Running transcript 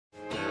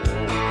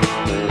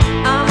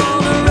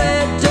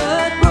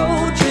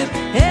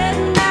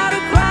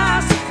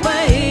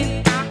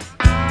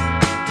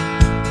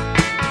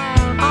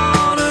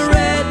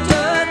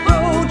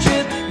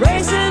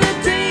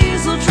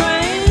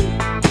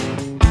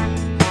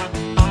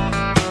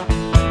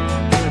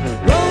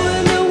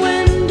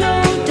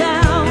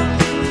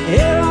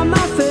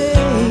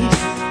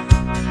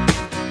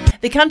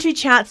country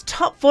charts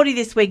top 40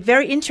 this week.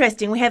 Very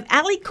interesting. We have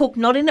Ali Cook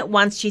not in it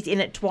once, she's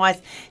in it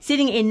twice.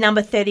 Sitting in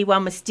number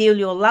 31 with Steal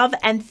Your Love.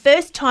 And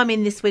first time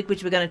in this week,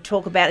 which we're going to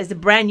talk about, is a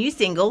brand new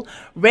single,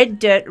 Red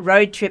Dirt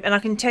Road Trip. And I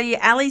can tell you,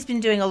 Ali's been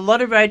doing a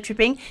lot of road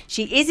tripping.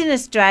 She is in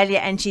Australia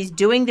and she's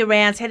doing the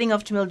rounds, heading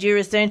off to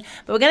Mildura soon.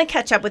 But we're going to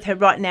catch up with her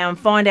right now and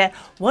find out,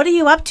 what are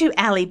you up to,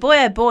 Ali? Boy,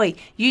 oh boy,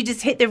 you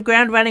just hit the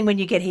ground running when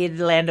you get here to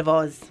the land of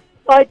Oz.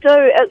 I do.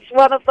 It's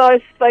one of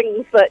those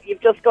things that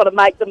you've just got to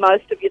make the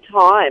most of your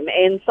time.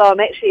 And so I'm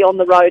actually on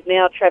the road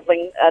now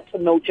travelling to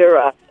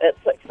Mildura. It's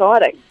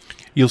exciting.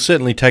 You'll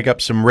certainly take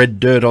up some red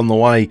dirt on the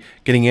way,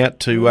 getting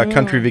out to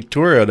country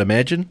Victoria, I'd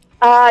imagine.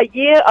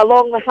 Yeah,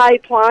 along the Hay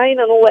Plain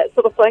and all that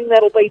sort of thing.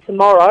 That'll be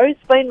tomorrow.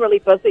 It's been really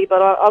busy, but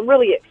I'm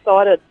really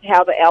excited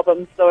how the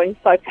album's doing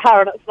so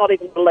far, and it's not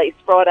even released.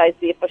 Friday's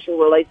the official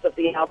release of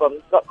the album.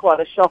 Got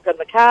quite a shock in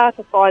the car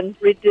to find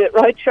Red Dirt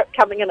Road Trip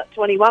coming in at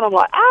 21. I'm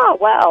like, oh,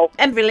 wow.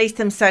 And release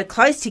them so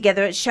close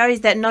together, it shows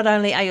that not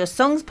only are your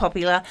songs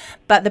popular,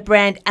 but the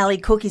brand Ali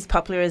Cook is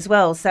popular as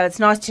well. So it's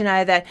nice to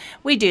know that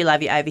we do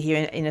love you over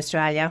here in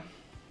Australia.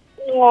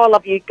 Oh, I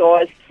love you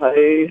guys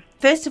too.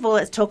 First of all,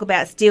 let's talk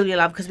about Steal Your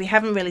Love, because we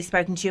haven't really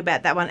spoken to you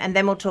about that one, and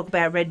then we'll talk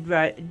about Red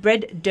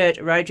Dirt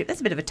Road Trip. That's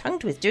a bit of a tongue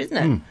twister, isn't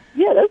it?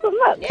 Yeah, it is,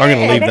 isn't it? I'm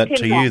going to leave that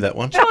to you, that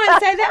one. Try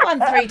and say that one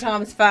 3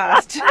 times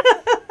fast.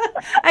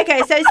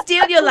 Okay, so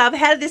Steal Your Love,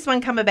 how did this one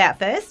come about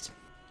first?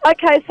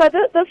 Okay, so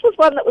this was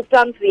one that was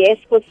done for the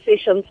Asquith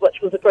Sessions, which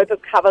was a group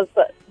of covers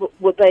that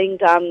were being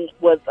done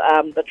with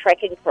the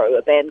Tracking Crew,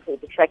 a band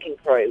called the Tracking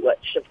Crew,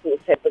 which of course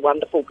had the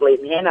wonderful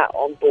Glenn Hanna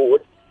on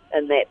board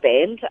in that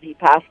band. He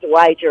passed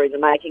away during the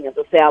making of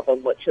this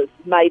album, which has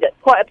made it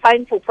quite a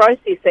painful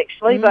process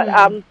actually, but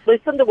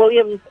Lucinda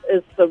Williams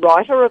is the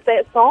writer of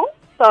that song,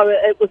 so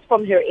it was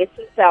from her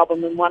Essence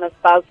album and one of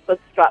Buzz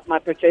Bidstrup, my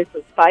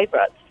producer's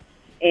favourites,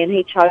 and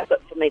he chose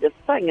it for me to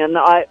sing. And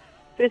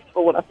first of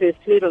all, when I first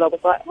heard it, I was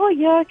like, oh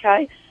yeah,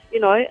 okay,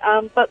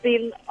 but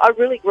then I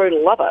really grew to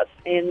love it,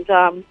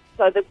 and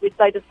so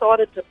they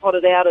decided to put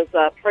it out as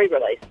a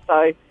pre-release.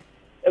 So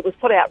it was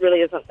put out really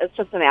it's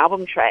just an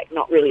album track,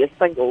 not really a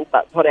single,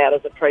 but put out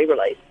as a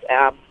pre-release.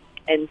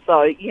 And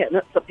so, yeah, and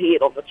it's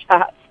appeared on the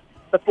charts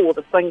before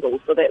the single,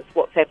 so that's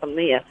what's happened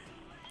there.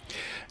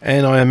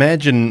 And I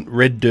imagine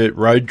Red Dirt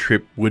Road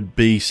Trip would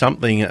be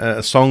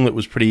a song that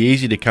was pretty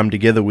easy to come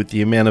together with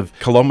the amount of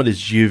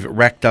kilometres you've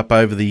racked up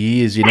over the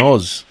years in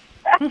Oz.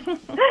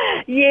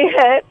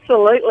 Yeah,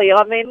 absolutely.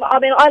 I mean,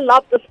 I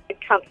love this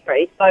big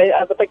country,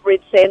 so the big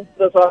red sand,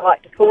 as I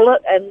like to call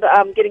it,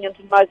 and getting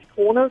into most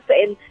corners.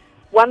 And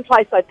one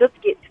place I did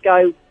get to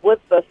go with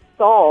this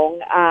song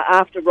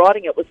after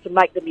writing it was to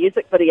make the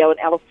music video in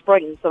Alice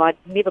Springs, and I'd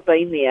never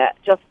been there.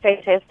 Just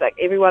fantastic.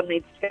 Everyone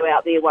needs to go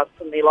out there once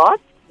in their life.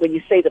 When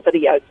you see the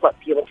video clip,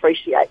 you'll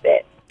appreciate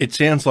that. It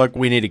sounds like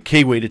we need a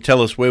Kiwi to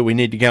tell us where we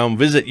need to go and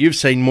visit. You've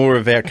seen more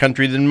of our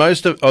country than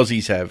most of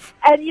Aussies have.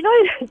 And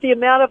the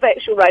amount of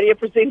actual radio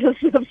presenters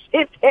that have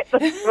said that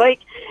this week,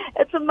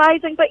 it's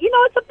amazing. But,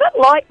 it's a bit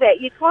like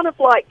that. You kind of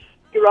like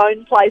your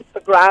own place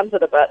for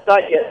granted a bit,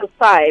 don't you? It's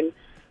the same.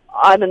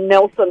 I'm in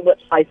Nelson,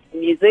 which place in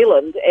New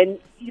Zealand, and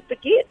you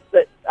forget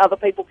that other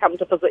people come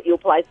to visit your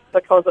place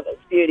because of its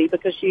beauty,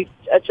 because you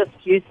are just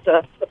used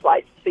to the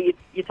place, so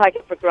you take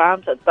it for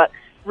granted. But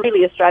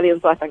really,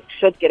 Australians, I think,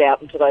 should get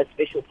out into those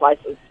special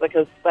places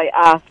because they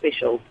are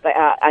special. They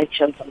are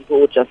ancient and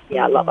gorgeous.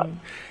 Yeah, I love it.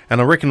 And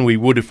I reckon we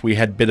would if we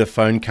had better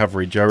phone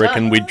coverage. I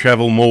reckon we'd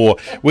travel more.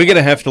 We're going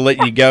to have to let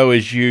you go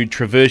as you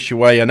traverse your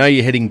way. I know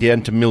you're heading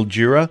down to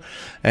Mildura,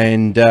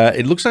 and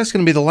it looks like it's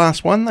going to be the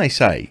last one, they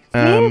say.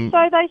 Yeah,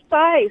 so they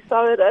say.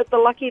 So it's the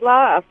lucky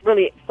last.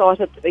 Really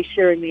excited to be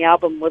sharing the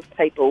album with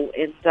people,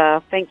 and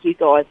thank you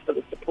guys for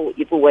the support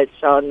you've always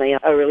shown me.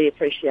 I really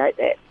appreciate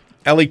that.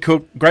 Ali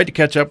Cook, great to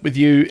catch up with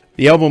you.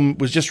 The album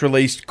was just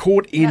released,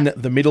 Caught in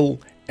the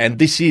Middle, and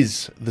this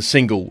is the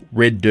single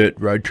Red Dirt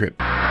Road Trip.